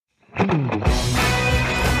Hello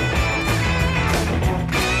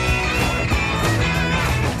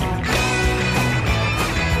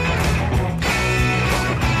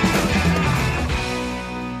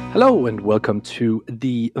and welcome to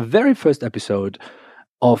the very first episode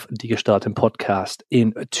of the Gestalten podcast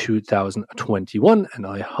in 2021. And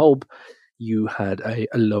I hope you had a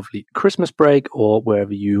lovely Christmas break, or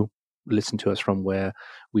wherever you listen to us from where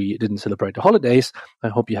we didn't celebrate the holidays. I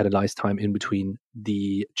hope you had a nice time in between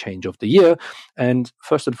the change of the year. And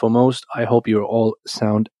first and foremost, I hope you're all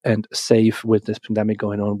sound and safe with this pandemic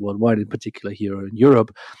going on worldwide, in particular here in Europe.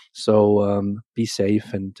 So be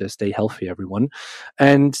safe and stay healthy, everyone.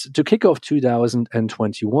 And to kick off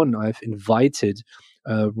 2021, I've invited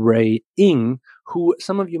Ray Ng, who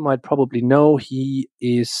some of you might probably know. He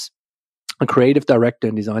is a creative director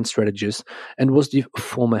and design strategist, and was the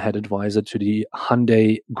former head advisor to the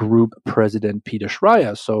Hyundai Group president, Peter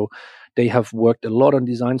Schreier. So they have worked a lot on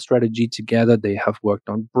design strategy together. They have worked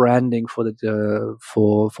on branding for the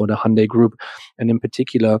Hyundai Group. And in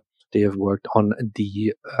particular, they have worked on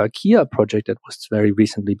the Kia project that was very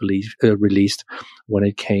recently released when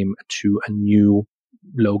it came to a new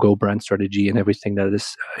logo, brand strategy, and everything that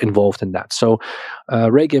is involved in that. So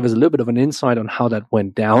Ray gave us a little bit of an insight on how that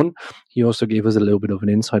went down. He also gave us a little bit of an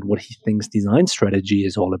insight what he thinks design strategy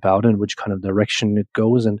is all about and which kind of direction it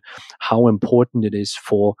goes, and how important it is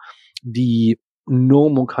for the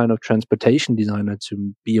normal kind of transportation designer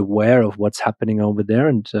to be aware of what's happening over there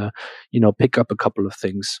and pick up a couple of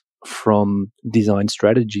things from design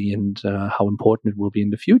strategy and how important it will be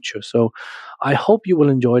in the future. So I hope you will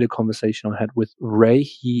enjoy the conversation I had with Ray.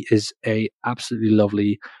 He is a absolutely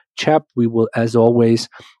lovely chap. We will, as always,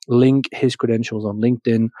 link his credentials on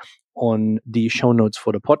LinkedIn on the show notes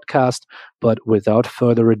for the podcast. But without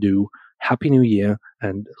further ado, Happy New Year,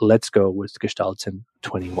 and let's go with Gestalten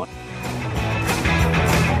 21.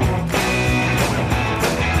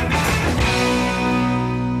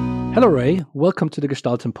 Hello, Ray. Welcome to the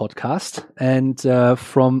Gestalten podcast. And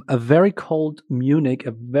from a very cold Munich,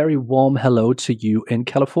 a very warm hello to you in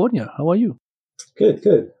California. How are you?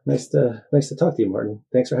 Good. Nice to talk to you, Martin.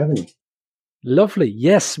 Thanks for having me. Lovely.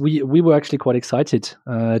 Yes, we were actually quite excited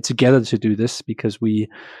together to do this because we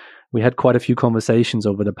had quite a few conversations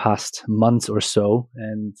over the past month or so,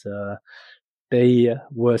 and they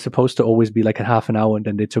were supposed to always be like a half an hour, and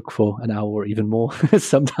then they took for an hour or even more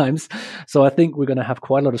sometimes. So I think we're going to have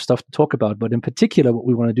quite a lot of stuff to talk about. But in particular, what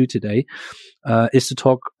we want to do today is to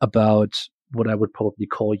talk about what I would probably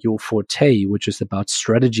call your forte, which is about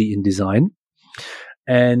strategy in design.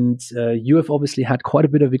 And you have obviously had quite a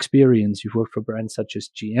bit of experience. You've worked for brands such as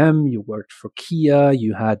GM, you worked for Kia,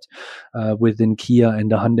 you had within Kia and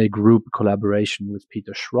the Hyundai Group collaboration with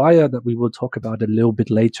Peter Schreier that we will talk about a little bit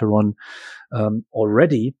later on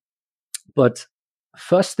already. But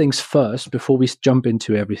first things first, before we jump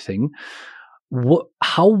into everything,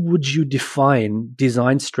 how would you define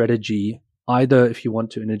design strategy, either if you want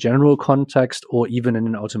to in a general context or even in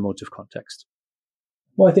an automotive context?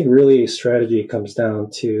 Well, I think really strategy comes down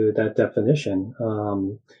to that definition.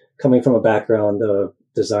 Coming from a background of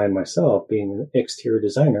design myself, being an exterior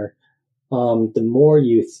designer, the more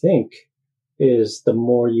you think is the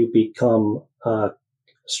more you become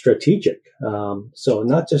strategic. So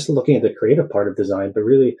not just looking at the creative part of design, but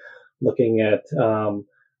really looking at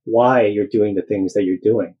why you're doing the things that you're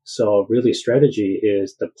doing. So really strategy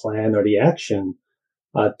is the plan or the action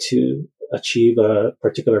to achieve a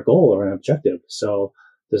particular goal or an objective. So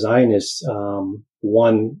design is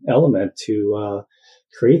one element to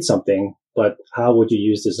create something, but how would you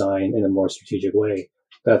use design in a more strategic way?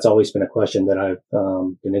 That's always been a question that I've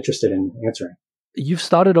been interested in answering. You've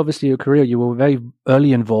started, obviously, your career. You were very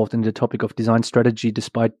early involved in the topic of design strategy,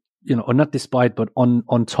 despite, or not despite, but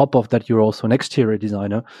on top of that, you're also an exterior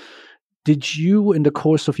designer. Did you, in the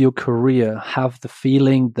course of your career, have the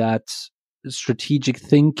feeling that strategic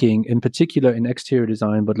thinking, in particular in exterior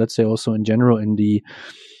design, but let's say also in general in the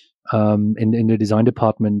design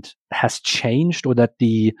department, has changed, or that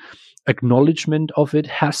the acknowledgement of it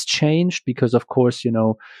has changed? Because of course,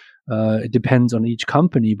 it depends on each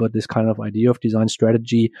company, but this kind of idea of design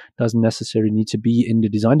strategy doesn't necessarily need to be in the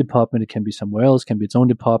design department. It can be somewhere else, can be its own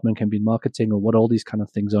department, can be in marketing, or what all these kind of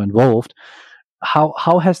things are involved.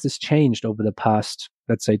 How has this changed over the past,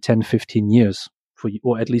 let's say, 10, 15 years for you,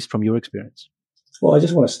 or at least from your experience? Well, I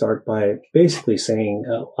just want to start by basically saying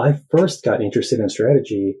I first got interested in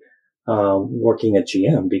strategy working at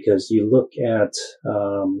GM, because you look at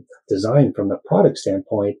design from the product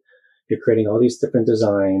standpoint. You're creating all these different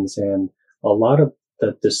designs, and a lot of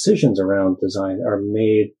the decisions around design are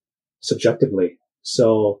made subjectively.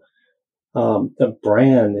 So The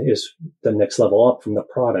brand is the next level up from the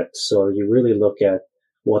product. So you really look at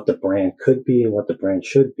what the brand could be and what the brand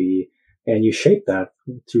should be, and you shape that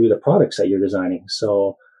through the products that you're designing.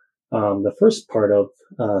 So the first part of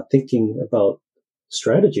thinking about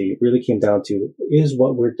strategy really came down to, is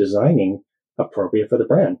what we're designing appropriate for the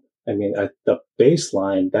brand? I mean, at the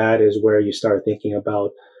baseline, that is where you start thinking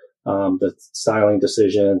about the styling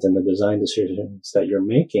decisions and the design decisions that you're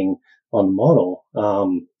making on the model.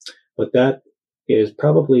 But that is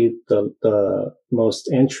probably the most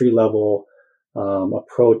entry level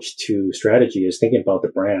approach to strategy, is thinking about the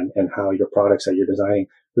brand and how your products that you're designing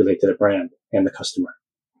relate to the brand and the customer.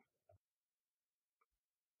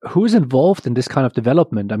 Who is involved in this kind of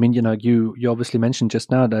development? I mean, you obviously mentioned just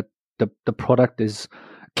now that the product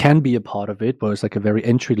can be a part of it, but it's like a very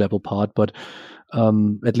entry level part. But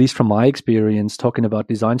at least from my experience, talking about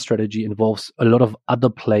design strategy involves a lot of other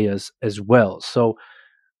players as well. So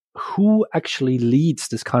who actually leads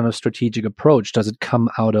this kind of strategic approach? Does it come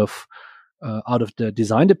out of the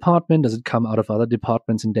design department? Does it come out of other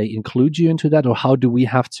departments and they include you into that? Or how do we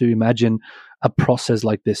have to imagine a process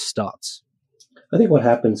like this starts? I think what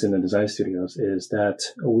happens in the design studios is that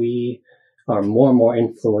we are more and more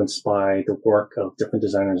influenced by the work of different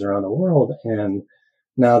designers around the world. And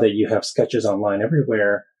now that you have sketches online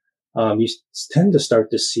everywhere, you tend to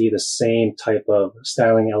start to see the same type of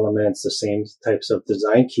styling elements, the same types of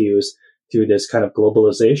design cues through this kind of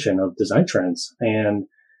globalization of design trends. And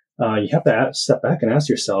you have to step back and ask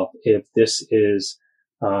yourself if this is,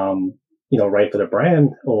 right for the brand,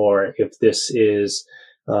 or if this is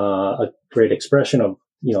a great expression of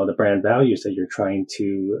the brand values that you're trying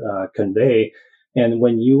to convey. And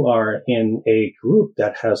when you are in a group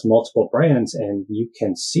that has multiple brands and you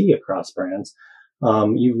can see across brands,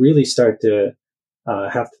 you really start to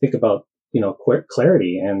have to think about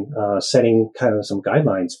clarity and setting kind of some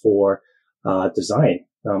guidelines for design.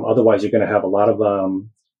 Otherwise, you're going to have a lot of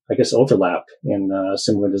overlap in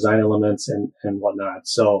similar design elements and whatnot.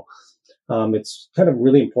 So it's kind of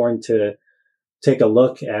really important to take a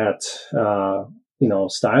look at,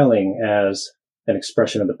 styling as an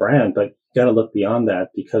expression of the brand, but you got to look beyond that,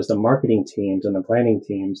 because the marketing teams and the planning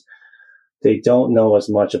teams, they don't know as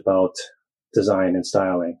much about design and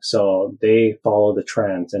styling. So they follow the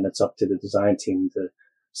trends, and it's up to the design team to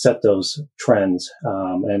set those trends,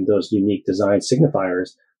 and those unique design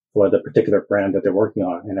signifiers for the particular brand that they're working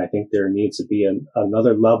on. And I think there needs to be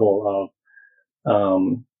another level of,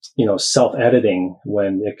 self-editing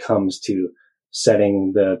when it comes to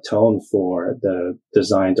setting the tone for the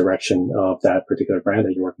design direction of that particular brand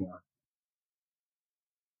that you're working on.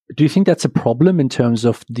 Do you think that's a problem in terms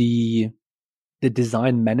of the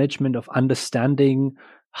design management, of understanding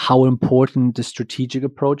how important the strategic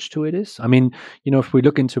approach to it is? I mean, if we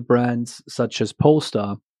look into brands such as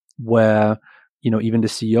Polestar, where, even the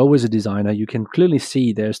CEO is a designer, you can clearly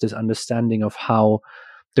see there's this understanding of how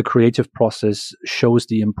the creative process shows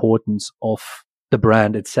the importance of the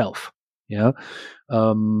brand itself. Yeah.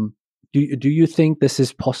 Do you think this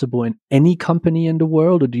is possible in any company in the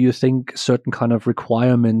world, or do you think certain kind of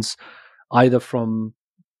requirements, either from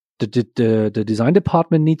the design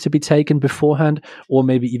department, need to be taken beforehand, or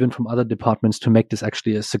maybe even from other departments, to make this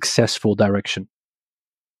actually a successful direction?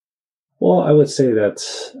 Well, I would say that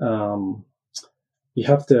you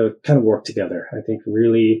have to kind of work together. I think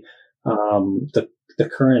really the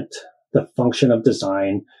function of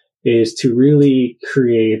design is to really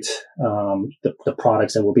create the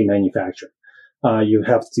products that will be manufactured. You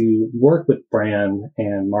have to work with brand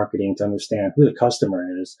and marketing to understand who the customer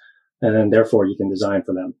is, and then therefore you can design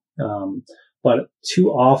for them. But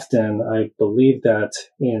too often, I believe that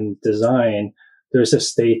in design, there's a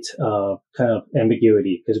state of kind of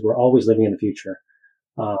ambiguity, because we're always living in the future.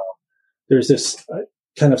 There's this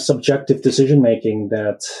kind of subjective decision making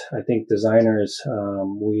that I think designers,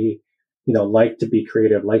 we like to be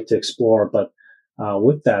creative, like to explore, but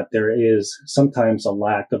with that, there is sometimes a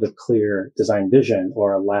lack of a clear design vision,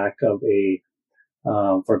 or a lack of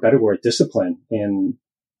for a better word, discipline in,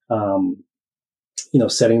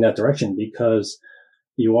 setting that direction, because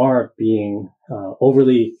you are being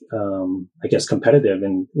overly, competitive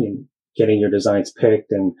in getting your designs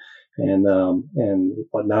picked and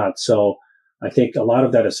whatnot. So I think a lot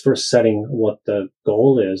of that is first setting what the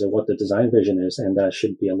goal is and what the design vision is, and that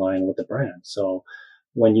should be aligned with the brand. So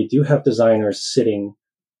when you do have designers sitting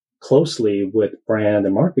closely with brand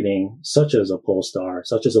and marketing, such as a Polestar,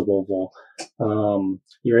 such as a Volvo,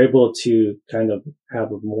 you're able to kind of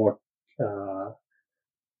have a more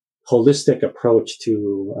holistic approach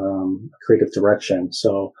to creative direction.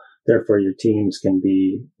 So therefore, your teams can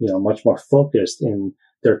be, much more focused in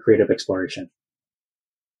their creative exploration.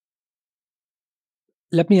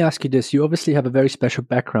 let me ask you this. You obviously have a very special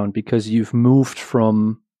background because you've moved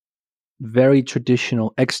from very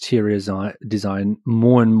traditional exterior design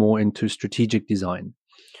more and more into strategic design.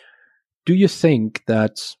 Do you think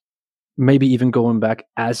that maybe even going back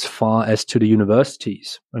as far as to the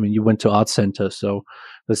universities? I mean, you went to art center, so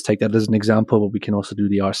let's take that as an example, but we can also do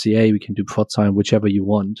the RCA, we can do Pforzheim, whichever you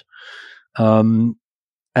want.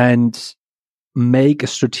 And make a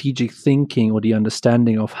strategic thinking or the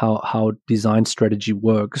understanding of how design strategy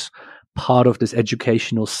works part of this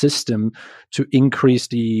educational system to increase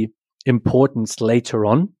the importance later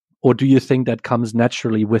on? Or do you think that comes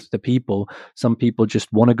naturally with the people? Some people just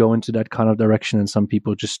want to go into that kind of direction, and some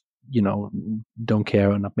people just, don't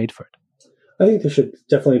care and not made for it. I think there should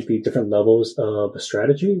definitely be different levels of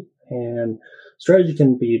strategy, and strategy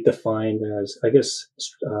can be defined as, I guess,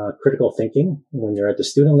 critical thinking when you're at the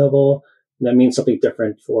student level. That means something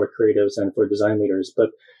different for creatives and for design leaders. But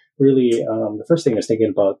really, the first thing is thinking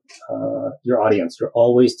about your audience. You're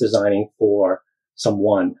always designing for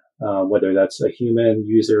someone, whether that's a human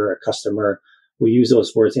user, a customer. We use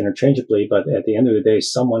those words interchangeably, but at the end of the day,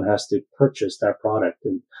 someone has to purchase that product,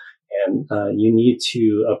 and you need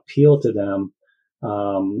to appeal to them.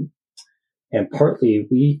 And partly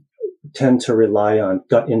we tend to rely on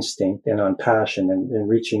gut instinct and on passion and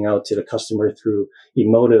reaching out to the customer through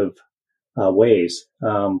emotive ways.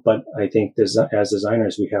 But I think as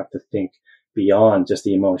designers, we have to think beyond just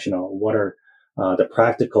the emotional. What are the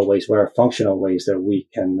practical ways? What are functional ways that we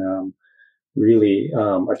can really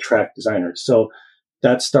attract designers? So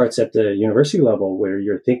that starts at the university level, where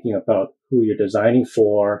you're thinking about who you're designing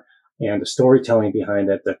for and the storytelling behind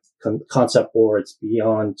it, the concept boards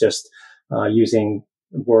beyond just using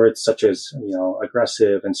words such as,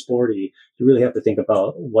 aggressive and sporty. You really have to think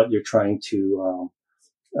about what you're trying to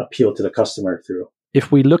appeal to the customer through.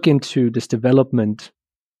 If we look into this development,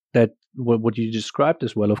 that what you described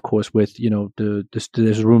as well, of course, with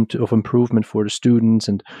there's room of improvement for the students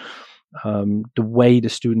and the way the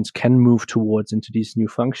students can move towards into these new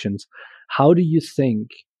functions. How do you think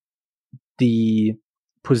the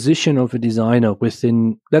position of a designer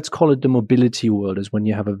within, let's call it the mobility world, is when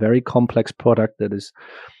you have a very complex product that is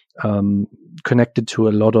connected to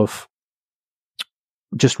a lot of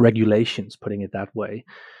just regulations, putting it that way.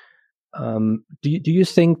 Do you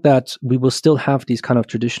think that we will still have these kind of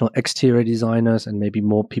traditional exterior designers and maybe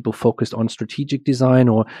more people focused on strategic design,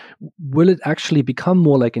 or will it actually become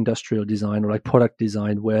more like industrial design or like product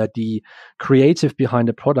design, where the creative behind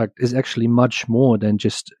the product is actually much more than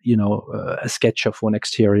just, a sketch of one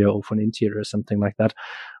exterior or for an interior or something like that,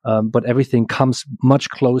 but everything comes much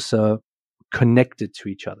closer connected to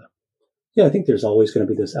each other? Yeah, I think there's always going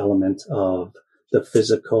to be this element of the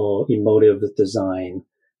physical, emotive design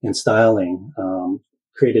and styling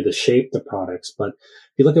created to shape the products. But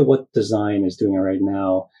if you look at what design is doing right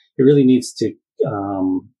now, it really needs to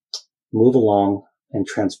move along and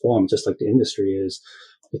transform, just like the industry is.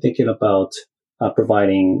 You're thinking about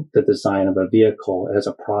providing the design of a vehicle as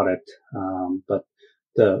a product, but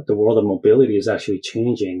the world of mobility is actually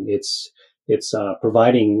changing. It's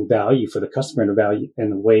providing value for the customer, and the value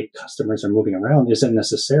and the way customers are moving around isn't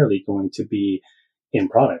necessarily going to be in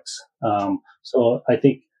products. So I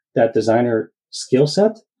think that designer skill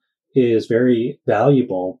set is very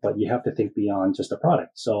valuable, but you have to think beyond just a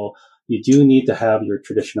product. So you do need to have your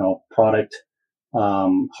traditional product,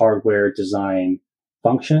 hardware design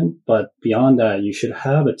function, but beyond that, you should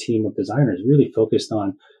have a team of designers really focused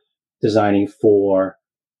on designing for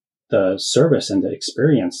the service and the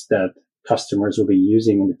experience that customers will be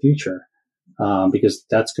using in the future, because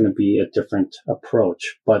that's going to be a different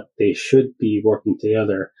approach. But they should be working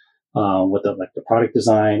together with the product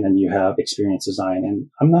design, and you have experience design. And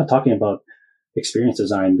I'm not talking about experience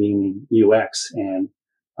design being UX. And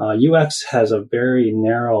UX has a very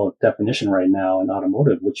narrow definition right now in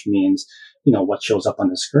automotive, which means, what shows up on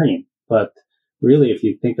the screen. But really, if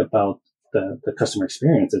you think about the customer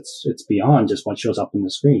experience, it's beyond just what shows up on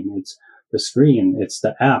the screen. It's the screen, it's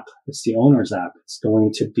the app, it's the owner's app. It's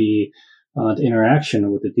going to be the interaction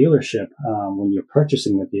with the dealership when you're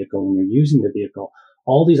purchasing the vehicle, when you're using the vehicle,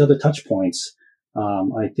 all these other touch points.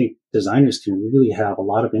 I think designers can really have a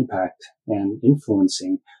lot of impact and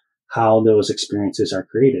influencing how those experiences are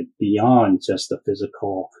created beyond just the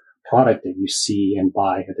physical product that you see and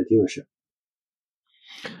buy at the dealership.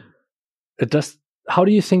 How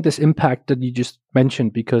do you think this impact that you just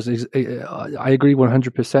mentioned? Because I agree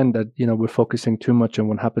 100% that we're focusing too much on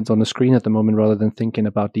what happens on the screen at the moment, rather than thinking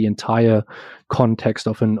about the entire context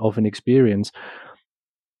of an experience.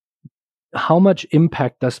 how much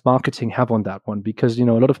impact does marketing have on that one? Because, a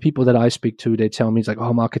lot of people that I speak to, they tell me it's like,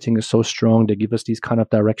 oh, marketing is so strong. They give us these kind of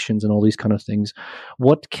directions and all these kind of things.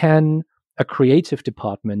 What can a creative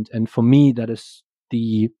department, and for me, that is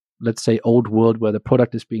the, let's say, old world where the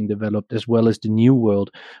product is being developed, as well as the new world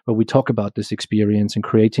where we talk about this experience and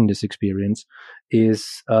creating this experience,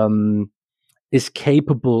 is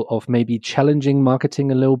capable of maybe challenging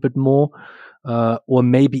marketing a little bit more, or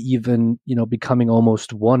maybe even, becoming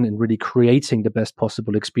almost one and really creating the best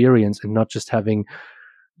possible experience, and not just having,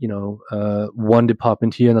 one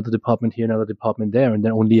department here, another department here, another department there, and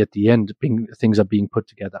then only at the end things are being put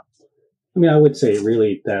together. I mean, I would say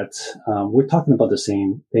really that we're talking about the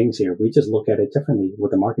same things here. We just look at it differently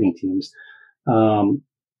with the marketing teams.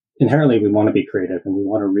 Inherently, we want to be creative and we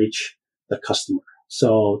want to reach the customer.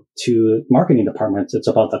 So to marketing departments, it's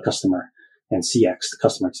about the customer and CX, the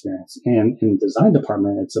customer experience. And in design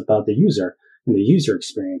department, it's about the user and the user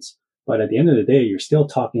experience. But at the end of the day, you're still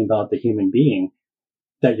talking about the human being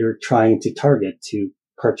that you're trying to target to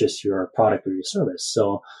purchase your product or your service.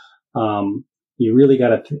 So you really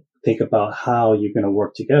got to think about how you're going to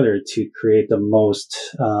work together to create the most,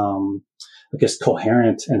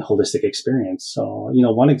 coherent and holistic experience. So,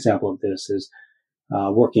 one example of this is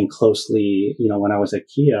working closely, when I was at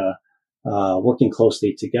Kia, working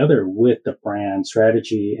closely together with the brand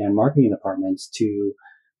strategy and marketing departments to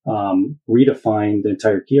redefine the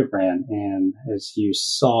entire Kia brand. And as you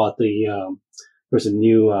saw, there was a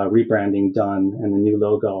new rebranding done and a new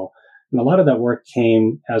logo. And a lot of that work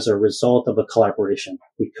came as a result of a collaboration.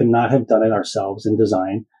 We could not have done it ourselves in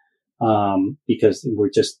design because we're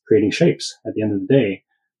just creating shapes at the end of the day.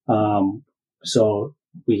 So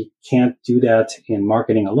we can't do that in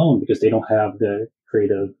marketing alone because they don't have the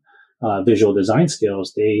creative visual design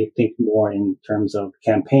skills. They think more in terms of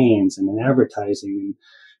campaigns and advertising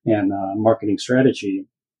and marketing strategy.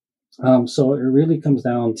 So it really comes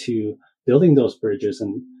down to building those bridges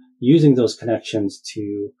and using those connections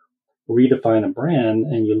to redefine a brand.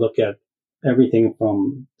 And you look at everything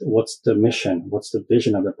from what's the mission, what's the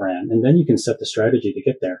vision of the brand, and then you can set the strategy to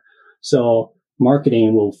get there. So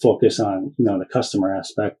marketing will focus on, the customer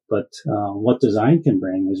aspect, but what design can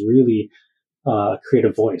bring is really a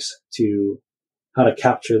creative voice to how to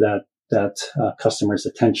capture that customer's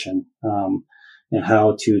attention, and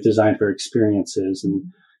how to design for experiences and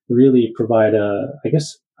really provide I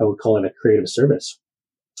guess I would call it a creative service,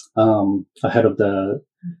 ahead of the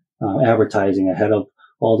advertising, ahead of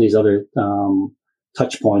all these other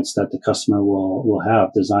touch points that the customer will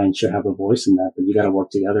have. Design should have a voice in that, but you got to work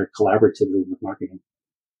together collaboratively with marketing.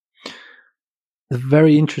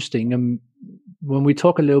 Very interesting. When we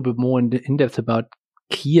talk a little bit more in depth about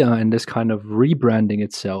Kia and this kind of rebranding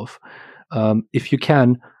itself, if you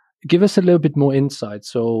can give us a little bit more insight.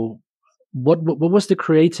 So what was the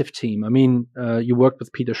creative team? I mean, you worked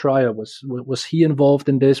with Peter Schreier. Was he involved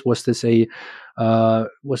in this? Was this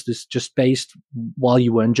just based while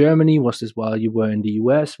you were in Germany? Was this while you were in the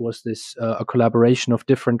US? Was this a collaboration of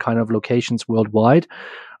different kind of locations worldwide?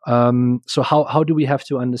 So how do we have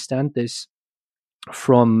to understand this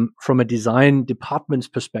from a design department's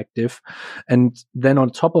perspective? And then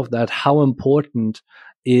on top of that, how important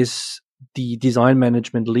is the design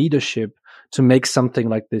management leadership to make something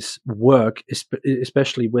like this work,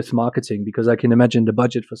 especially with marketing? Because I can imagine the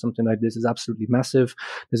budget for something like this is absolutely massive.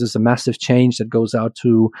 This is a massive change that goes out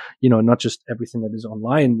to, not just everything that is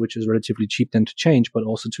online, which is relatively cheap then to change, but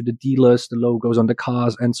also to the dealers, the logos on the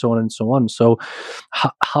cars, and so on and so on. So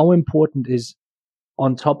how important is,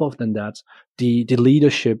 on top of that, the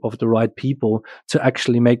leadership of the right people to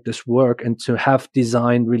actually make this work and to have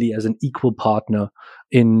design really as an equal partner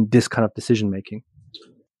in this kind of decision making?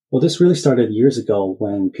 Well, this really started years ago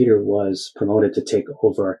when Peter was promoted to take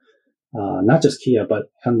over not just Kia, but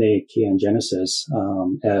Hyundai, Kia, and Genesis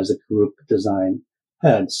as a group design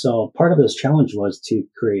head. So part of this challenge was to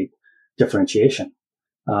create differentiation,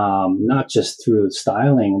 not just through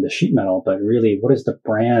styling and the sheet metal, but really what is the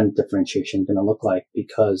brand differentiation going to look like?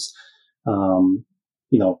 Because,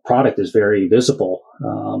 product is very visible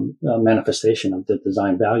manifestation of the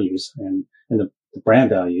design values and the brand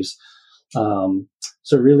values.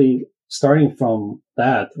 So really starting from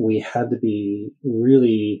that, we had to be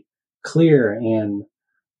really clear in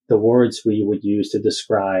the words we would use to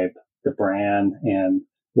describe the brand and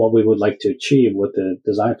what we would like to achieve with the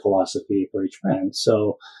design philosophy for each brand.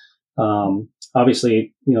 So,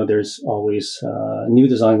 obviously, there's always, new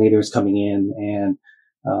design leaders coming in, and,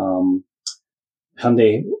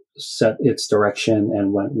 Hyundai set its direction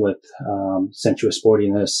and went with, sensuous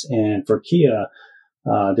sportiness. And for Kia,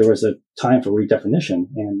 there was a time for redefinition,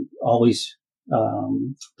 and always,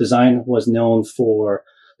 design was known for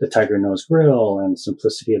the tiger nose grill and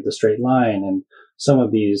simplicity of the straight line. And some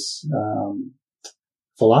of these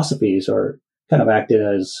philosophies are kind of acted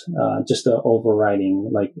as just a overriding,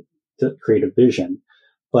 like, the creative vision.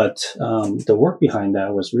 But the work behind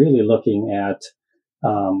that was really looking at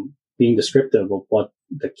being descriptive of what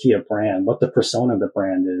the Kia brand, what the persona of the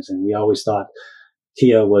brand is. And we always thought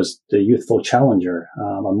Kia was the youthful challenger,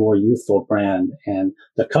 a more youthful brand, and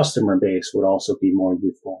the customer base would also be more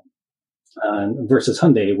youthful. Versus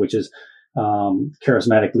Hyundai, which is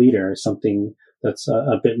charismatic leader, something that's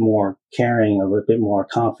a bit more caring, a little bit more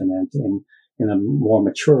confident in a more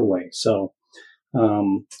mature way. So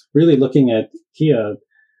really looking at Kia,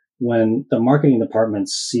 when the marketing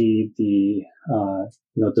departments see the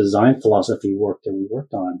design philosophy work that we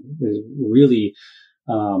worked on, it really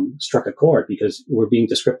struck a chord, because we're being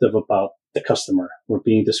descriptive about the customer. We're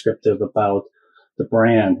being descriptive about the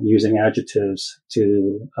brand, using adjectives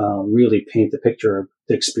to really paint the picture of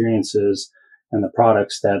the experiences and the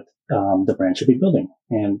products that the brand should be building.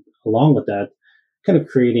 And along with that, kind of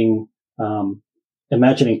creating,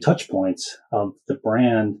 imagining touch points of the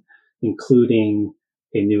brand, including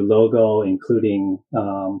a new logo, including,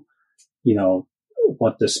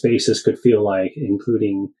 what the spaces could feel like,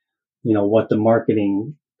 including, what the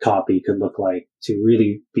marketing copy could look like, to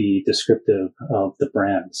really be descriptive of the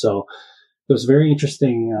brand. So it was a very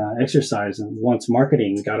interesting exercise. And once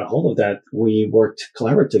marketing got a hold of that, we worked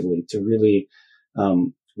collaboratively to really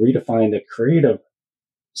redefine the creative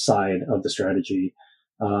side of the strategy.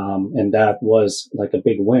 And that was like a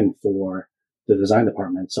big win for the design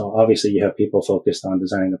department. So obviously you have people focused on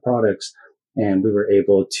designing the products, and we were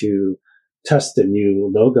able to test the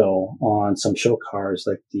new logo on some show cars,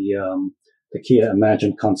 like the Kia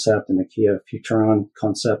Imagine concept and the Kia Futuron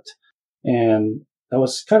concept. And that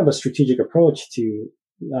was kind of a strategic approach to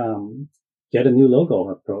get a new logo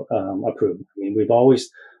approved. I mean, we've always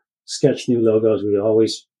sketched new logos. We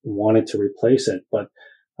always wanted to replace it, but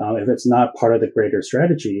if it's not part of the greater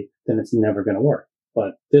strategy, then it's never going to work.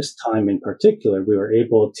 But this time in particular, we were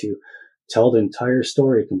able to tell the entire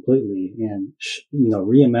story completely and,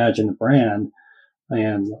 reimagine the brand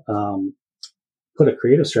and put a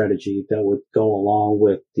creative strategy that would go along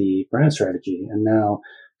with the brand strategy. And now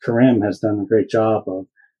Karim has done a great job of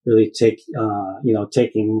really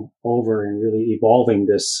taking over and really evolving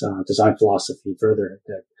this design philosophy further.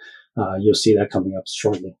 That you'll see that coming up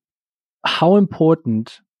shortly. How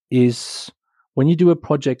important is, when you do a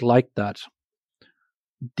project like that,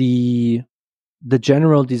 the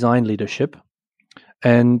general design leadership?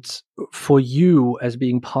 And for you, as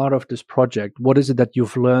being part of this project, what is it that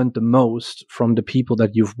you've learned the most from the people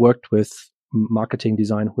that you've worked with, marketing,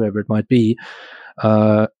 design, whoever it might be,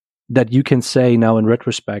 that you can say now in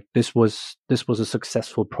retrospect, this was a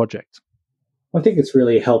successful project? I think it's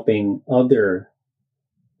really helping other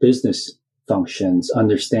business functions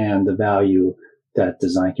understand the value that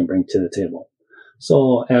design can bring to the table.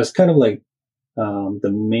 So as kind of like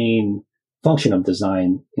the main function of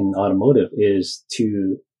design in automotive is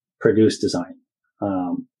to produce design.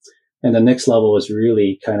 And the next level is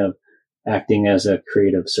really kind of acting as a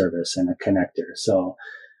creative service and a connector. So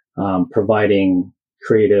providing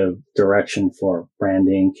creative direction for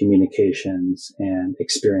branding, communications, and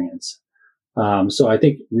experience. So I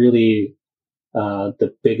think really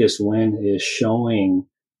the biggest win is showing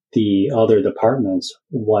the other departments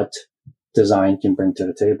what design can bring to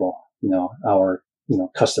the table. Our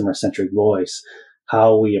customer-centric voice,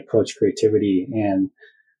 how we approach creativity, and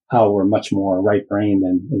how we're much more right-brained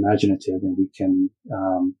and imaginative, and we can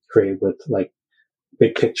create with like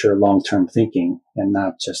big picture, long-term thinking, and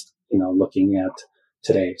not just looking at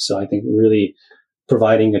today. So I think really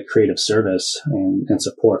providing a creative service and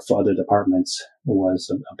support for other departments was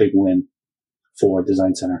a big win for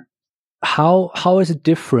Design Center. How is it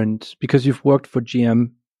different? Because you've worked for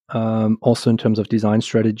GM. Also in terms of design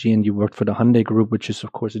strategy, and you worked for the Hyundai Group, which is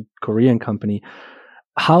of course a Korean company.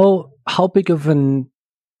 How big of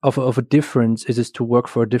a difference is it to work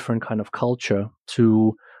for a different kind of culture,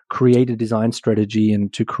 to create a design strategy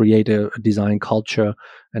and to create a design culture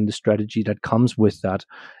and the strategy that comes with that?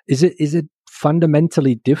 Is it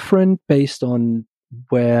fundamentally different based on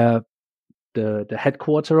where the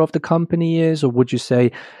headquarter of the company is, or would you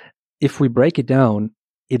say, if we break it down,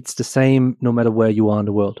 it's the same no matter where you are in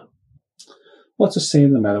the world? Well, it's the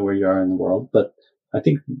same no matter where you are in the world. But I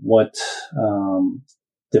think what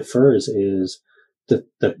differs is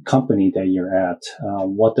the company that you're at,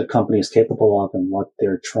 what the company is capable of and what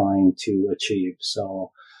they're trying to achieve.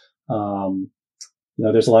 So,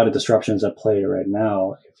 there's a lot of disruptions at play right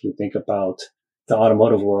now. If you think about the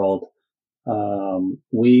automotive world,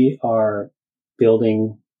 we are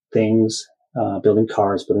building things building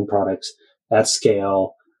cars, building products at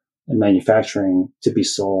scale and manufacturing to be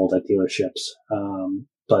sold at dealerships.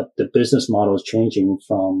 But the business model is changing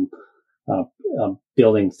from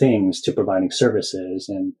building things to providing services,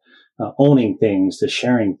 and owning things to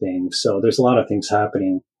sharing things. So there's a lot of things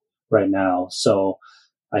happening right now. So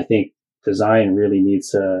I think design really needs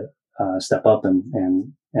to step up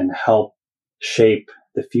and help shape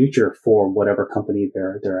the future for whatever company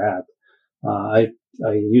they're at. I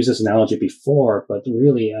used this analogy before, but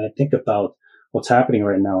really I think about what's happening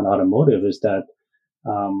right now in automotive is that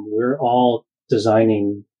we're all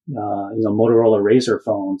designing Motorola Razr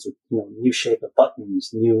phones with new shape of buttons,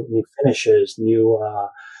 new finishes, new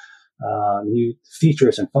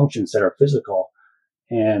features and functions that are physical.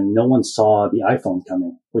 And no one saw the iPhone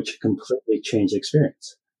coming, which completely changed the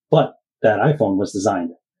experience. But that iPhone was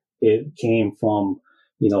designed. It came from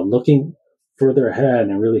looking further ahead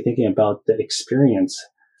and really thinking about the experience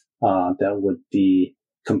that would be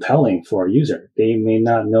compelling for a user. They may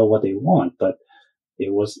not know what they want, but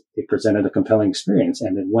it presented a compelling experience,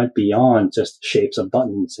 and it went beyond just shapes of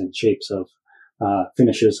buttons and shapes of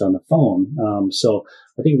finishes on the phone. So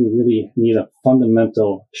I think we really need a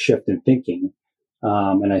fundamental shift in thinking.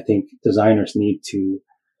 And I think designers need to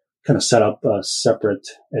kind of set up a separate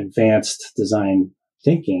advanced design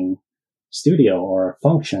thinking studio or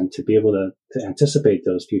function to be able to anticipate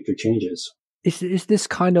those future changes. Is this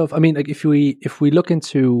kind of, I mean, like if we look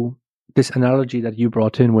into this analogy that you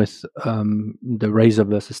brought in with the Razr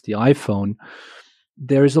versus the iPhone,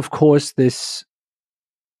 there is of course this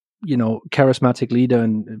charismatic leader,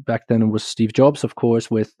 and back then it was Steve Jobs, of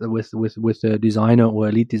course, with the designer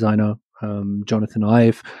or lead designer Jonathan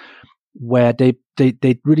Ive, where they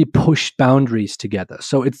really pushed boundaries together.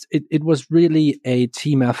 So it was really a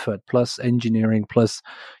team effort plus engineering plus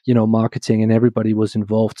marketing, and everybody was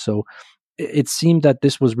involved. So it seemed that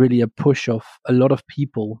this was really a push of a lot of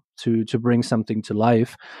people to bring something to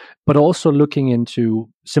life, but also looking into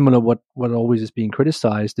similar what always is being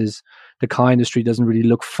criticized is the car industry doesn't really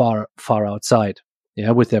look far outside,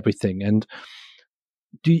 with everything. And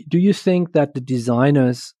do you think that the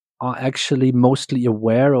designers are actually mostly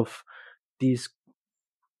aware of these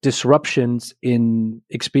disruptions in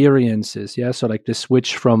experiences? So like the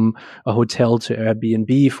switch from a hotel to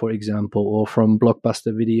Airbnb, for example, or from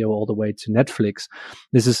Blockbuster Video all the way to Netflix.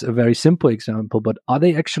 This is a very simple example, but are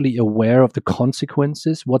they actually aware of the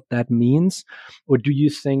consequences, what that means? Or do you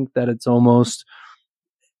think that it's almost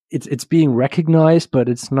it's being recognized, but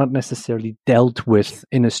it's not necessarily dealt with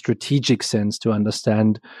in a strategic sense to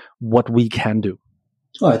understand what we can do?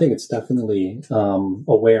 Oh, I think it's definitely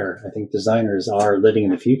aware. I think designers are living in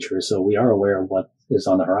the future, so we are aware of what is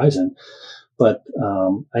on the horizon. But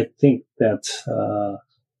I think that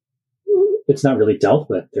it's not really dealt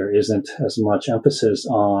with. There isn't as much emphasis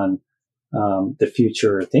on the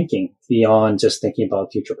future thinking beyond just thinking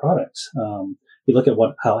about future products. You look at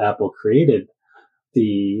how Apple created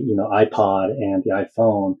the iPod and the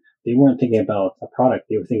iPhone. They weren't thinking about a product.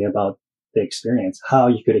 They were thinking about the experience, how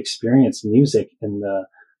you could experience music in the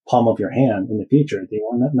palm of your hand in the future. They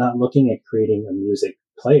were not looking at creating a music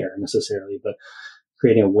player necessarily, but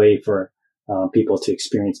creating a way for people to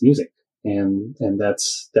experience music. And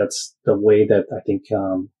that's the way that I think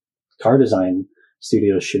car design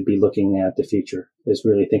studios should be looking at the future, is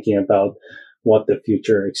really thinking about what the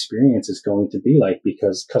future experience is going to be like,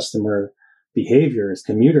 because customer behaviors,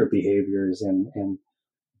 commuter behaviors, and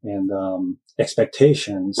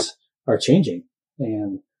expectations are changing,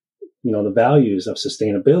 and the values of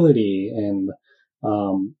sustainability and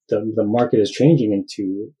the market is changing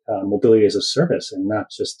into mobility as a service, and not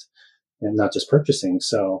just purchasing.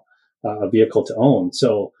 So a vehicle to own.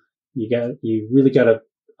 So you really got to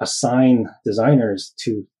assign designers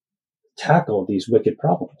to tackle these wicked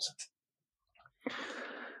problems.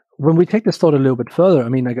 When we take this thought a little bit further, I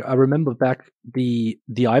mean, I remember back the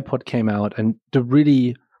iPod came out, and the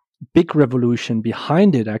really big revolution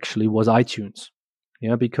behind it actually was iTunes.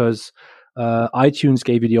 Because iTunes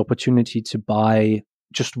gave you the opportunity to buy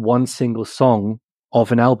just one single song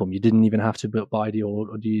of an album. You didn't even have to buy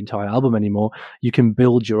the entire album anymore. You can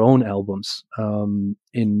build your own albums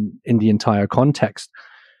in the entire context.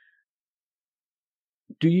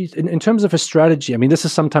 Do you, in terms of a strategy, I mean, this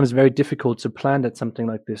is sometimes very difficult to plan that something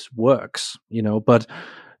like this works, but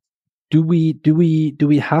do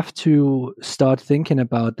we have to start thinking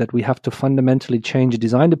about that we have to fundamentally change the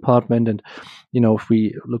design department? And, if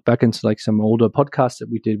we look back into like some older podcasts that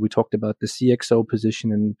we did, we talked about the CXO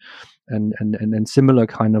position and similar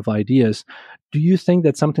kind of ideas. Do you think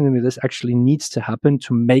that something like this actually needs to happen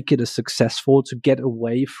to make it a successful, to get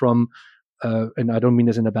away from and I don't mean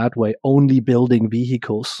this in a bad way, only building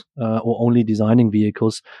vehicles or only designing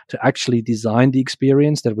vehicles, to actually design the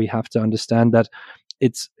experience, that we have to understand that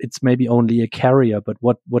it's maybe only a carrier, but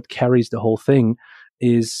what carries the whole thing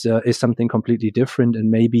is something completely different, and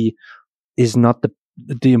maybe is not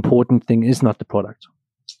the important thing is not the product.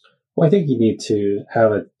 Well, I think you need to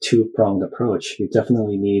have a two-pronged approach. You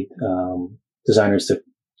definitely need designers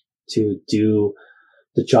to do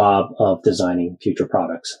the job of designing future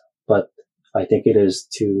products. But I think it is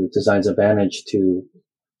to design's advantage to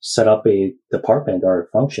set up a department or a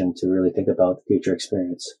function to really think about the future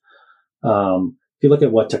experience. If you look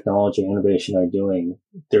at what technology and innovation are doing,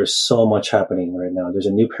 there's so much happening right now. There's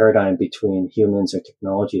a new paradigm between humans and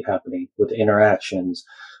technology happening with interactions,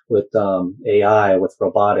 with AI, with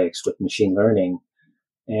robotics, with machine learning.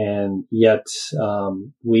 And yet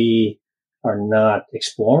we are not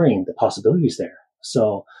exploring the possibilities there.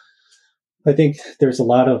 So I think there's a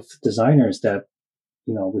lot of designers that,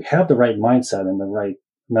 we have the right mindset and the right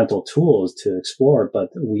mental tools to explore, but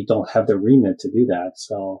we don't have the remit to do that.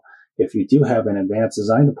 So if you do have an advanced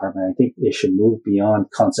design department, I think it should move beyond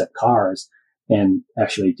concept cars and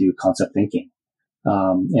actually do concept thinking.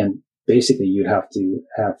 And basically you'd have to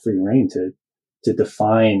have free reign to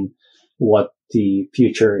define what the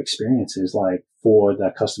future experience is like for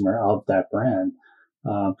that customer of that brand.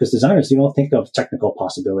 Because designers, you don't think of technical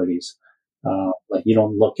possibilities. Like you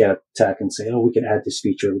don't look at tech and say, oh, we could add this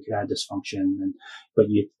feature, we could add this function. But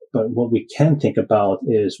what we can think about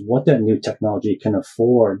is what that new technology can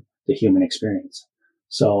afford the human experience.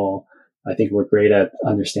 So I think we're great at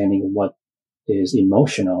understanding what is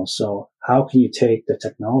emotional. So how can you take the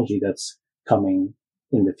technology that's coming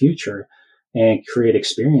in the future and create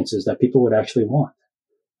experiences that people would actually want?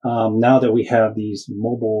 Now that we have these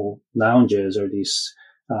mobile lounges or these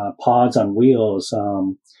pods on wheels,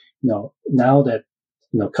 now that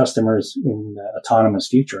customers in the autonomous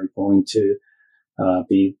future are going to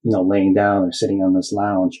be laying down or sitting on this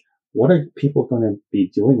lounge, what are people going to be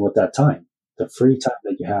doing with that time, the free time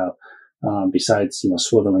that you have, besides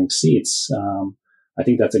swiveling seats? I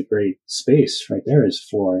think that's a great space right there, is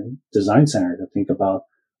for design center to think about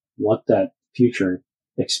what that future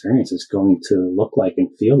experience is going to look like and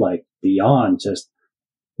feel like beyond just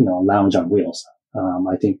lounge on wheels.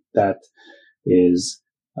 I think that is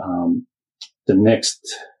the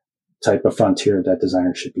next type of frontier that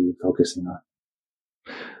designers should be focusing on.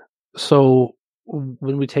 So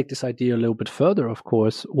when we take this idea a little bit further, of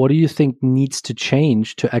course, what do you think needs to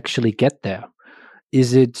change to actually get there?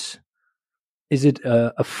 Is it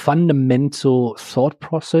a fundamental thought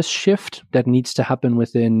process shift that needs to happen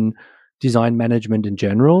within design management in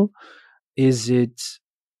general?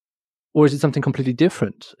 Or is it something completely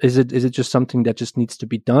different? Is it just something that just needs to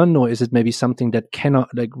be done, or is it maybe something that cannot,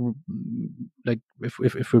 like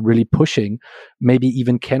if we're really pushing, maybe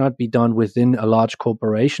even cannot be done within a large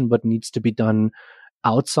corporation, but needs to be done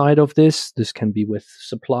outside of this? This can be with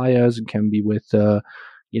suppliers, it can be with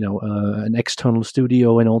an external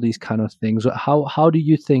studio and all these kind of things. How do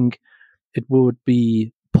you think it would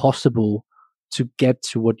be possible to get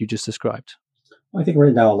to what you just described? I think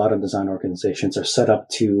right now a lot of design organizations are set up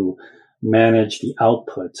to manage the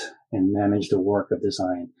output and manage the work of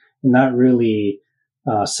design, and not really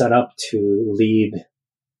set up to lead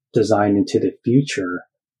design into the future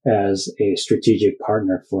as a strategic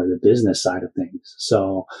partner for the business side of things.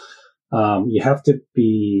 So you have to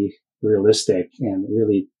be realistic and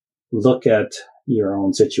really look at your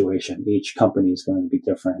own situation. Each company is going to be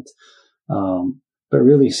different. But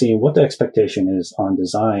really seeing what the expectation is on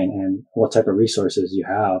design and what type of resources you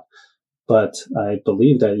have. But I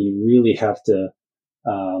believe that you really have to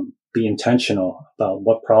be intentional about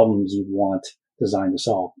what problems you want design to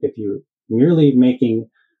solve. If you're merely making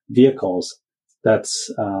vehicles, that's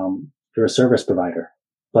you're a service provider.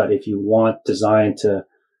 But if you want design to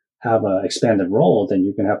have an expanded role, then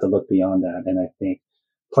you're going to have to look beyond that. And I think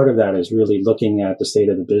part of that is really looking at the state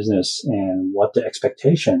of the business and what the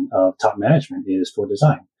expectation of top management is for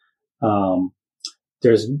design.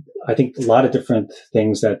 There's, I think, a lot of different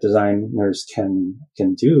things that designers can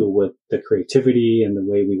do with the creativity and the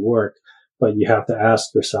way we work, but you have to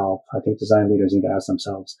ask yourself, I think design leaders need to ask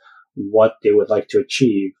themselves what they would like to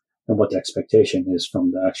achieve and what the expectation is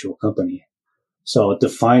from the actual company. So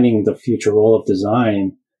defining the future role of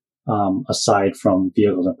design, aside from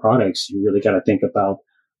vehicles and products, you really got to think about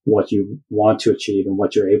what you want to achieve and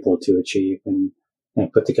what you're able to achieve, and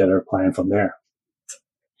put together a plan from there.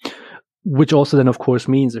 Which also then, of course,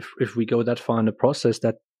 means if we go that far in the process,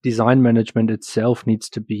 that design management itself needs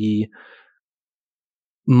to be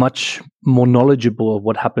much more knowledgeable of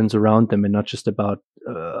what happens around them and not just about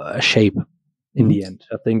a shape. in the end.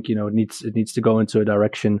 I think, it needs to go into a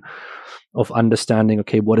direction of understanding,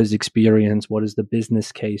 okay, what is experience? What is the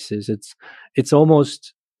business cases? It's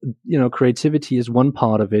almost, creativity is one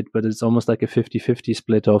part of it, but it's almost like a 50-50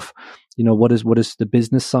 split of, what is the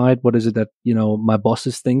business side? What is it that, my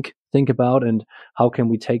bosses think about, and how can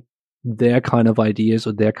we take their kind of ideas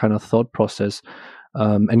or their kind of thought process,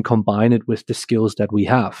 and combine it with the skills that we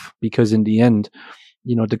have? Because in the end,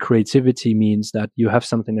 the creativity means that you have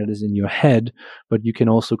something that is in your head, but you can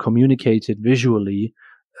also communicate it visually,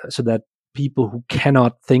 so that people who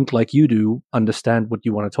cannot think like you do understand what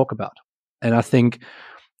you want to talk about. And I think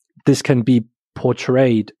this can be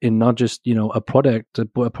portrayed in not just, a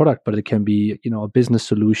product, but it can be, a business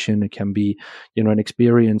solution. It can be, an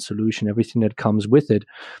experience solution, everything that comes with it.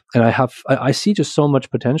 And I see just so much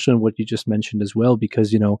potential in what you just mentioned as well,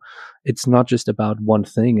 because, it's not just about one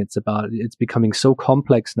thing. It's becoming so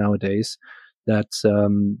complex nowadays that,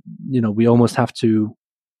 we almost have to,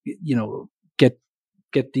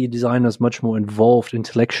 get the designers much more involved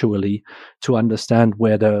intellectually to understand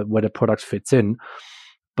where the product fits in.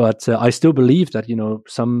 But I still believe that,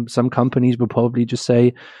 some companies will probably just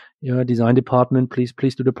say, design department, please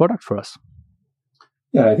do the product for us.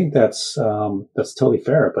 Yeah, I think that's totally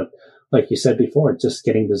fair. But like you said before, just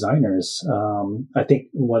getting designers. I think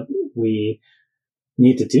what we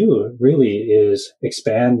need to do really is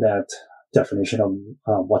expand that definition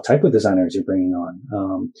of what type of designers you're bringing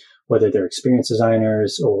on, whether they're experienced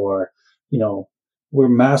designers or, we're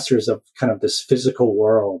masters of kind of this physical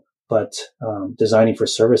world, but designing for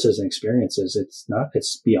services and experiences,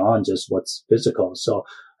 it's beyond just what's physical. So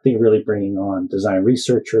I think really bringing on design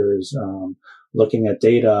researchers, looking at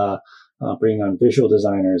data, bringing on visual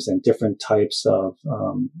designers and different types of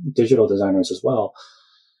digital designers as well.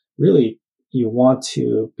 Really, you want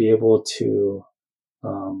to be able to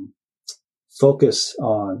focus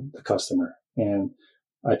on the customer. And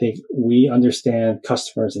I think we understand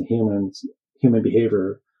customers and human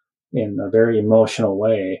behavior in a very emotional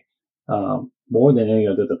way, more than any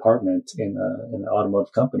other department in an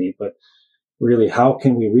automotive company. But really, how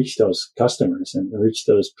can we reach those customers and reach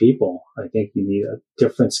those people? I think you need a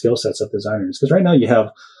different skill sets of designers, because right now you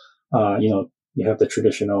have, you have the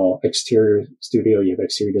traditional exterior studio, you have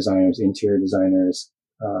exterior designers, interior designers,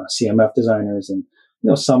 CMF designers, and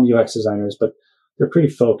some UX designers, but they're pretty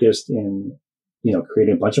focused in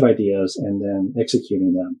creating a bunch of ideas and then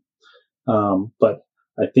executing them. But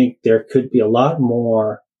I think there could be a lot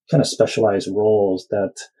more kind of specialized roles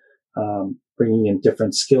that bringing in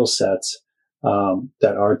different skill sets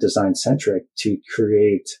that are design centric to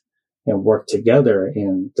create and work together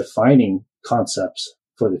in defining concepts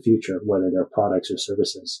for the future, whether they're products or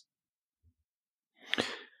services.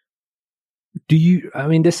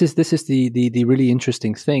 This is the really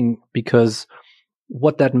interesting thing, because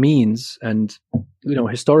what that means, and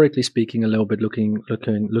historically speaking, a little bit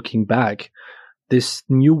looking back, this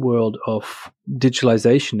new world of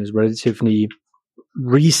digitalization is relatively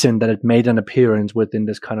recent, that it made an appearance within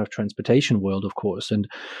this kind of transportation world, of course. And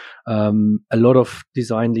a lot of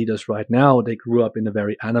design leaders right now, they grew up in a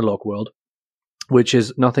very analog world, which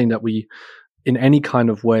is nothing that we in any kind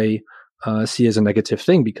of way see as a negative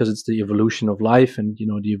thing, because it's the evolution of life and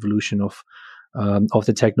the evolution of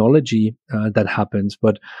the technology that happens.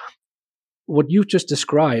 But what you've just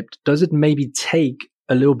described, does it maybe take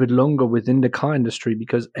a little bit longer within the car industry,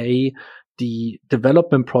 because the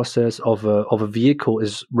development process of a vehicle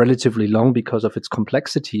is relatively long because of its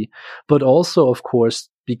complexity, but also, of course,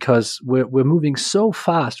 because we're moving so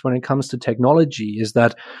fast when it comes to technology, is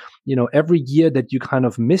that every year that you kind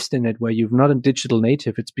of missed in it, where you've not a digital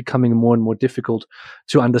native, it's becoming more and more difficult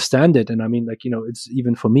to understand it. And I mean, it's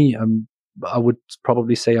even for me, I would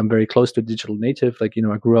probably say I'm very close to digital native. I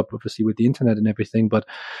grew up obviously with the internet and everything, but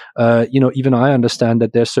even I understand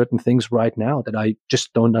that there's certain things right now that I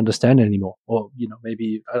just don't understand anymore. Or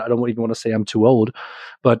maybe I don't even want to say I'm too old,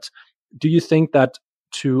 but do you think that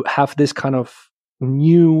to have this kind of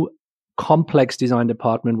new complex design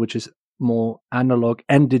department, which is more analog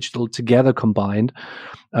and digital together combined,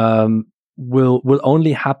 will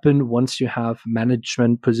only happen once you have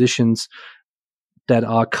management positions that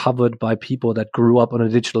are covered by people that grew up on a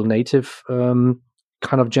digital native kind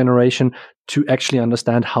of generation, to actually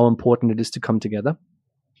understand how important it is to come together?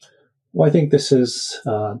 Well, I think this is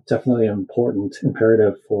definitely an important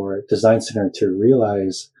imperative for Design Center to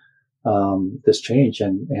realize this change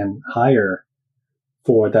and hire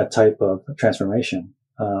for that type of transformation.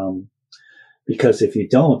 Because if you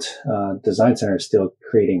don't, Design Center is still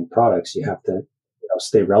creating products. You have to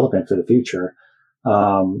stay relevant for the future.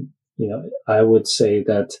 I would say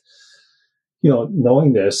that,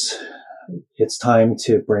 knowing this, it's time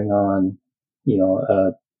to bring on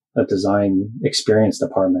a design experience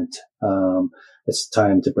department. It's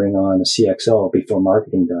time to bring on a CXO before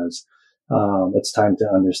marketing does. It's time to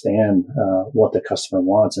understand what the customer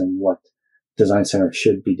wants and what design center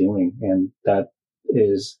should be doing. And that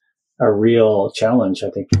is a real challenge, I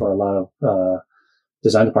think, for a lot of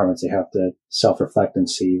design departments. They have to self-reflect and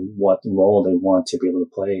see what role they want to be able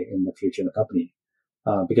to play in the future of the company.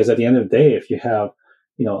 Because at the end of the day, if you have,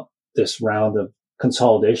 this round of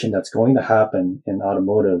consolidation that's going to happen in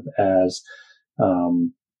automotive as,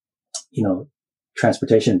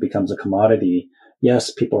 transportation becomes a commodity.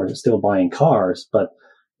 Yes, people are still buying cars, but,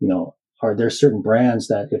 are there certain brands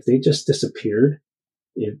that if they just disappeared,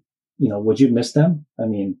 would you miss them? I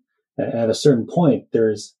mean, at a certain point,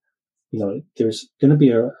 there's going to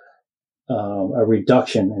be a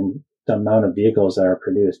reduction in the amount of vehicles that are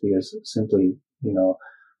produced because simply,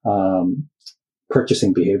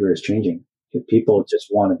 purchasing behavior is changing. If people just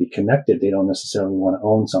want to be connected, they don't necessarily want to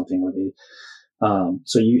own something.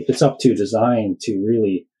 It's up to design to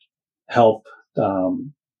really help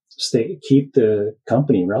keep the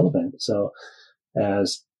company relevant. So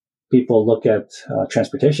as people look at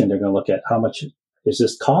transportation, they're going to look at how much is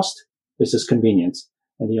this cost, is this convenience,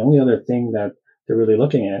 and the only other thing that they're really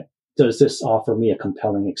looking at, does this offer me a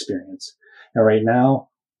compelling experience? And right now,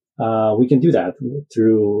 we can do that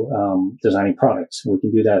through designing products. We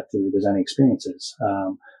can do that through designing experiences.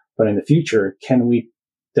 But in the future, can we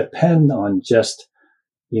depend on just,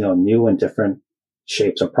 new and different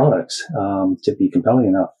shapes of products to be compelling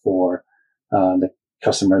enough for the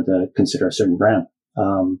customer to consider a certain brand?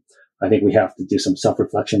 I think we have to do some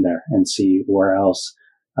self-reflection there and see where else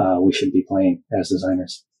we should be playing as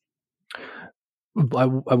designers. I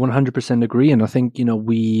 100% agree. And I think,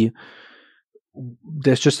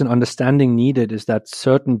 there's just an understanding needed is that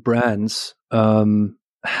certain brands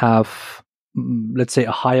have, let's say,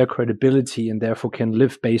 a higher credibility and therefore can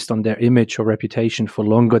live based on their image or reputation for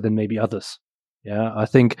longer than maybe others. Yeah, I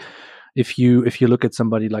think if you look at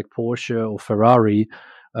somebody like Porsche or Ferrari,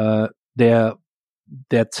 their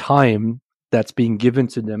time that's being given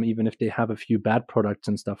to them, even if they have a few bad products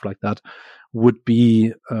and stuff like that, would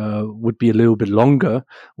be a little bit longer.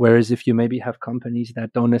 Whereas if you maybe have companies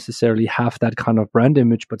that don't necessarily have that kind of brand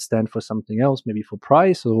image, but stand for something else, maybe for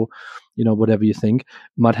price or, whatever you think,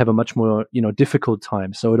 might have a much more, difficult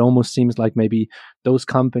time. So it almost seems like maybe those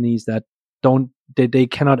companies that they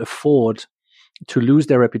cannot afford to lose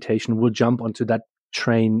their reputation will jump onto that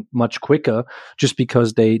train much quicker just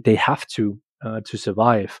because they have to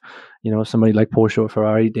survive. Somebody like Porsche or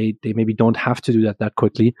Ferrari, they maybe don't have to do that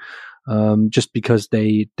quickly, just because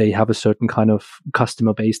they have a certain kind of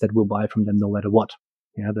customer base that will buy from them no matter what.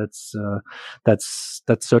 Yeah, that's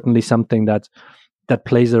certainly something that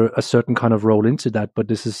plays a certain kind of role into that. But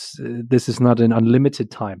this is not an unlimited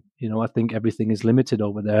time. I think everything is limited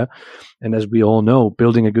over there, and as we all know,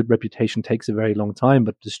 building a good reputation takes a very long time.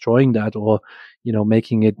 But destroying that or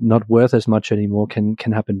making it not worth as much anymore can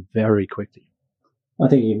happen very quickly. I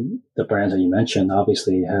think the brands that you mentioned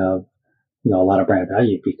obviously have, a lot of brand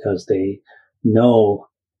value because they know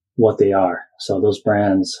what they are. So those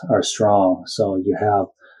brands are strong. So you have,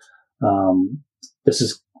 this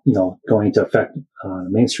is, going to affect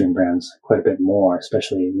mainstream brands quite a bit more,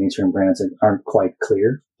 especially mainstream brands that aren't quite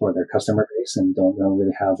clear for their customer base and don't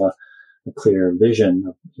really have a clear vision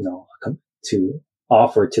of, to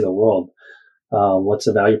offer to the world. What's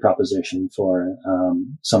the value proposition for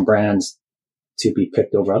some brands to be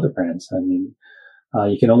picked over other brands? I mean,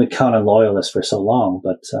 you can only count on loyalists for so long,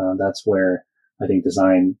 but that's where I think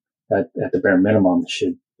design at the bare minimum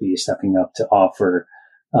should be stepping up to offer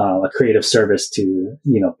a creative service to,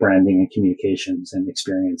 branding and communications and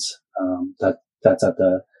experience. That's at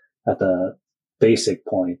the basic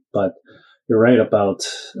point. But you're right about,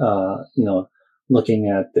 looking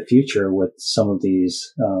at the future with some of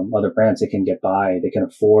these other brands. They can get by. They can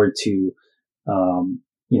afford to,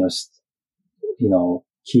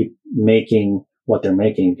 keep making what they're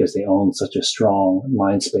making because they own such a strong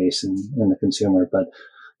mind space in the consumer. But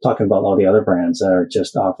talking about all the other brands that are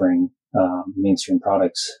just offering mainstream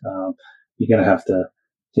products, you're going to have to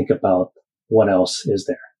think about what else is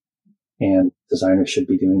there. And designers should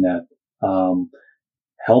be doing that,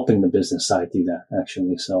 helping the business side do that,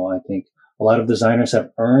 actually. So I think a lot of designers have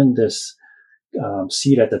earned this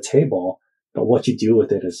seat at the table, but what you do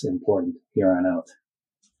with it is important here on out.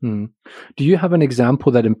 Do you have an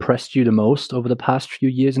example that impressed you the most over the past few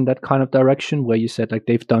years in that kind of direction, where you said like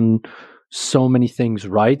they've done so many things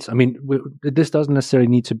right? I mean, this doesn't necessarily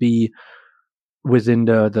need to be within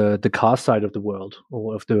the car side of the world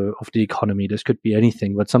or of the economy. This could be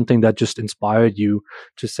anything, but something that just inspired you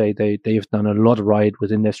to say they've done a lot right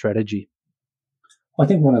within their strategy. I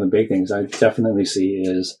think one of the big things I definitely see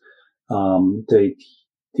is the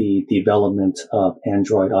development of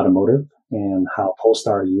Android Automotive and how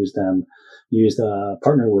Polestar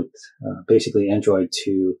partner with basically Android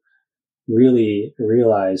to really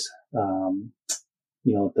realize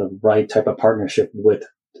the right type of partnership with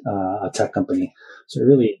a tech company. So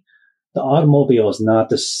really, the automobile is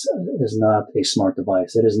not a smart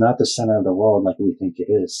device. It is not the center of the world like we think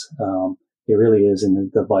it is. It really is in the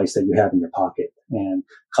device that you have in your pocket. And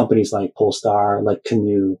companies like Polestar, like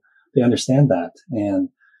Canoo, they understand that and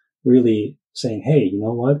really saying, hey, you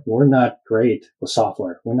know what? We're not great with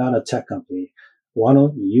software. We're not a tech company. Why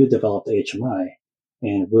don't you develop the HMI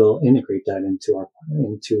and we'll integrate that into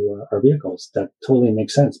our vehicles? That totally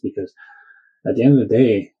makes sense because at the end of the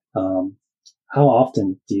day, how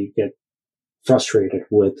often do you get frustrated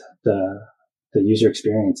with the user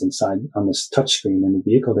experience inside on this touchscreen in the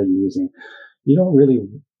vehicle that you're using? You don't really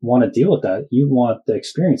want to deal with that. You want the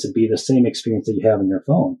experience to be the same experience that you have on your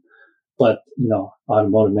phone. But,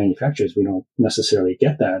 automotive manufacturers, we don't necessarily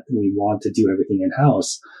get that. We want to do everything in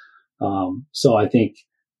house. So I think,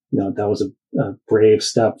 that was a brave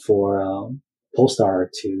step for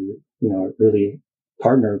Polestar to, really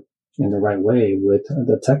partner in the right way with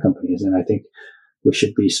the tech companies. And I think we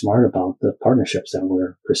should be smart about the partnerships that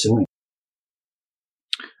we're pursuing.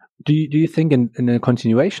 Do you think in a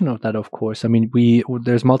continuation of that, of course, I mean,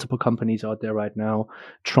 there's multiple companies out there right now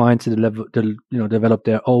trying to develop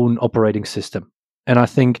their own operating system. And I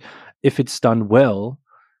think if it's done well,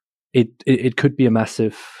 it could be a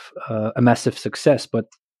massive success, but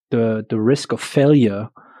the risk of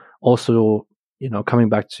failure also, coming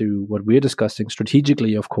back to what we're discussing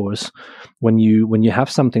strategically, of course, when you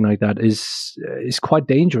have something like that is quite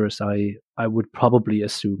dangerous. I would probably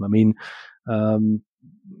assume. I mean,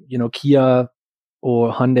 Kia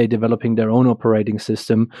or Hyundai developing their own operating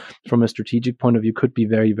system from a strategic point of view could be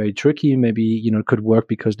very, very tricky. Maybe, it could work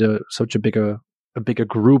because they're such a bigger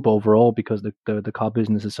group overall, because the car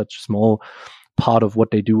business is such a small part of what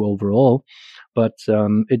they do overall. But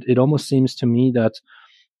it almost seems to me that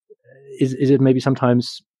is it maybe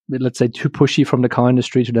sometimes, let's say, too pushy from the car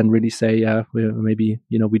industry to then really say, yeah, maybe,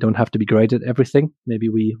 we don't have to be great at everything. Maybe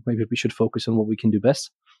we should focus on what we can do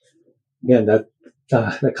best. Again, that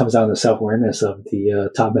comes down to self-awareness of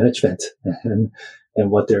the top management and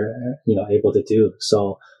what they're able to do.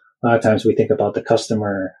 So a lot of times we think about the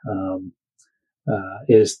customer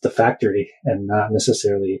is the factory and not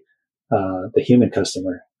necessarily the human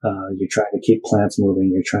customer. You're trying to keep plants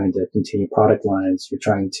moving. You're trying to continue product lines. You're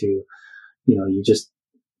trying to, you're just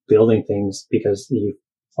building things because you've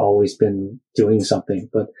always been doing something,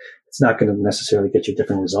 but it's not going to necessarily get you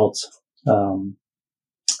different results.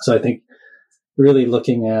 So I think really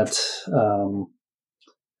looking at the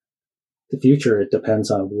future, it depends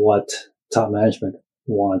on what top management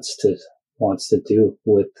wants to do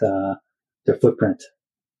with their footprint.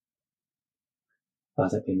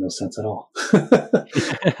 That made no sense at all.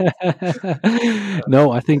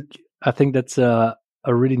 No, I think that's a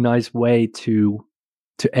really nice way to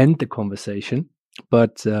end the conversation.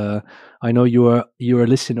 But I know you're a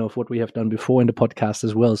listener of what we have done before in the podcast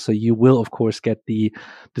as well, so you will of course get the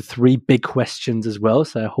three big questions as well.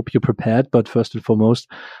 So I hope you're prepared. But first and foremost,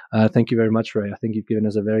 thank you very much, Ray. I think you've given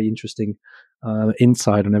us a very interesting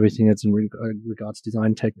insight on everything that's in regards to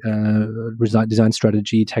design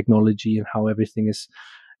strategy, technology, and how everything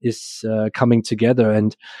is coming together,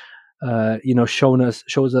 and showed us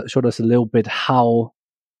a little bit how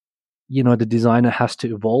the designer has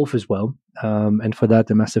to evolve as well, and for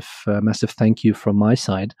that a massive thank you from my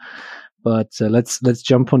side. But let's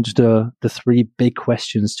jump onto the three big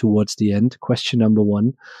questions towards the end. Question number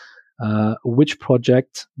one: which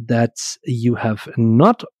project that you have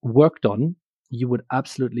not worked on you would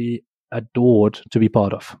absolutely adored to be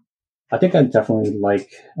part of? I think I'd definitely like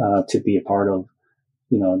to be a part of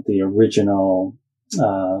the original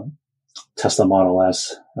Tesla Model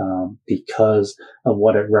S because of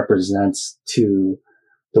what it represents to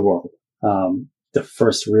the world. The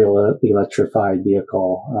first real electrified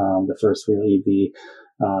vehicle, the first real EV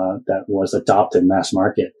that was adopted mass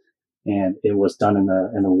market, and it was done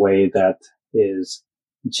in a way that is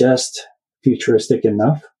just futuristic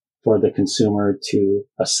enough for the consumer to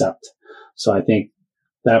accept. So I think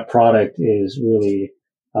that product is really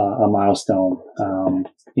a milestone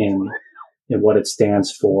in what it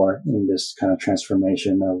stands for in this kind of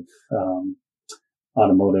transformation of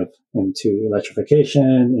automotive into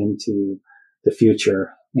electrification, into the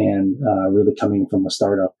future, and really coming from a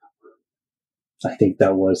startup. I think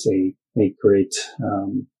that was a great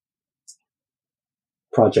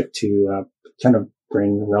project to kind of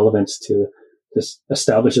bring relevance to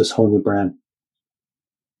establish this whole new brand.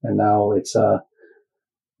 and now it's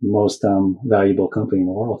most valuable company in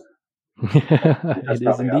the world. It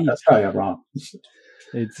is indeed. That's probably wrong.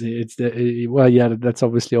 It's the well, yeah, that's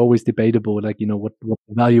obviously always debatable. Like, what the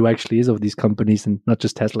value actually is of these companies, and not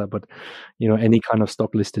just Tesla, but any kind of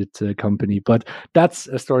stock listed company. But that's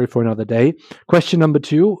a story for another day. Question number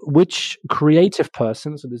 2: which creative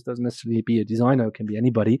person, so this doesn't necessarily be a designer, it can be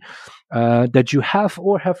anybody, that you have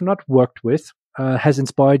or have not worked with, has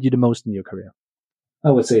inspired you the most in your career?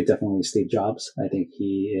 I would say definitely Steve Jobs. I think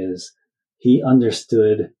he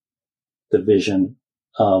understood the vision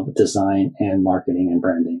of design and marketing and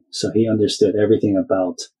branding. So he understood everything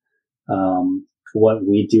about what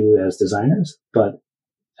we do as designers, but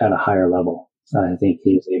at a higher level. I think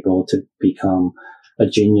he's able to become a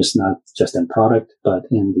genius, not just in product, but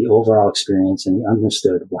in the overall experience, and he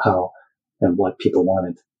understood how and what people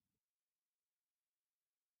wanted.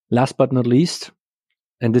 Last but not least,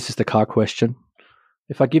 and this is the car question: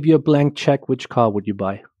 if I give you a blank check, which car would you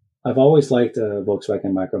buy? I've always liked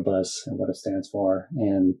Volkswagen Microbus and what it stands for,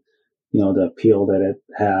 and the appeal that it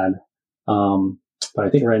had. But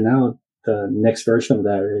I think right now the next version of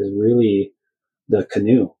that is really the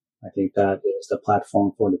Canoo. I think that is the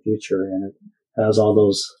platform for the future, and it has all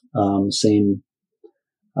those same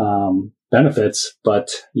benefits,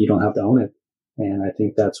 but you don't have to own it. And I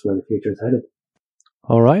think that's where the future is headed.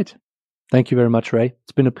 All right. Thank you very much, Ray.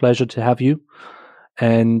 It's been a pleasure to have you.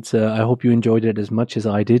 And I hope you enjoyed it as much as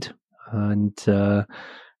I did. And so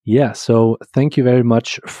thank you very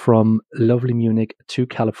much from lovely Munich to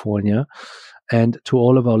California. And to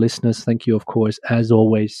all of our listeners, thank you, of course, as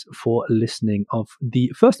always, for listening of the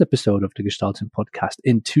first episode of the Gestalten podcast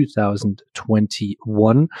in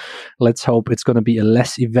 2021. Let's hope it's going to be a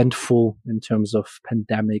less eventful in terms of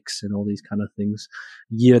pandemics and all these kind of things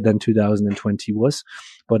year than 2020 was.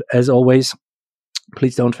 But as always,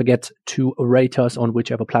 please don't forget to rate us on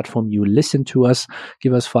whichever platform you listen to us.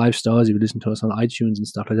 Give us 5 stars if you listen to us on iTunes and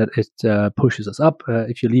stuff like that. It pushes us up.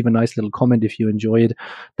 If you leave a nice little comment, if you enjoy it,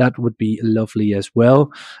 that would be lovely as well.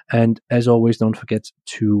 And as always, don't forget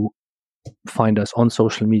to find us on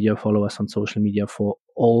social media, follow us on social media for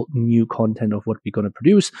all new content of what we're going to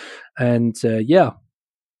produce. And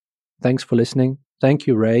thanks for listening. Thank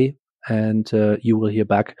you, Ray. And you will hear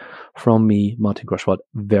back from me, Martin Groschwald,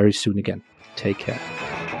 very soon again. Take care.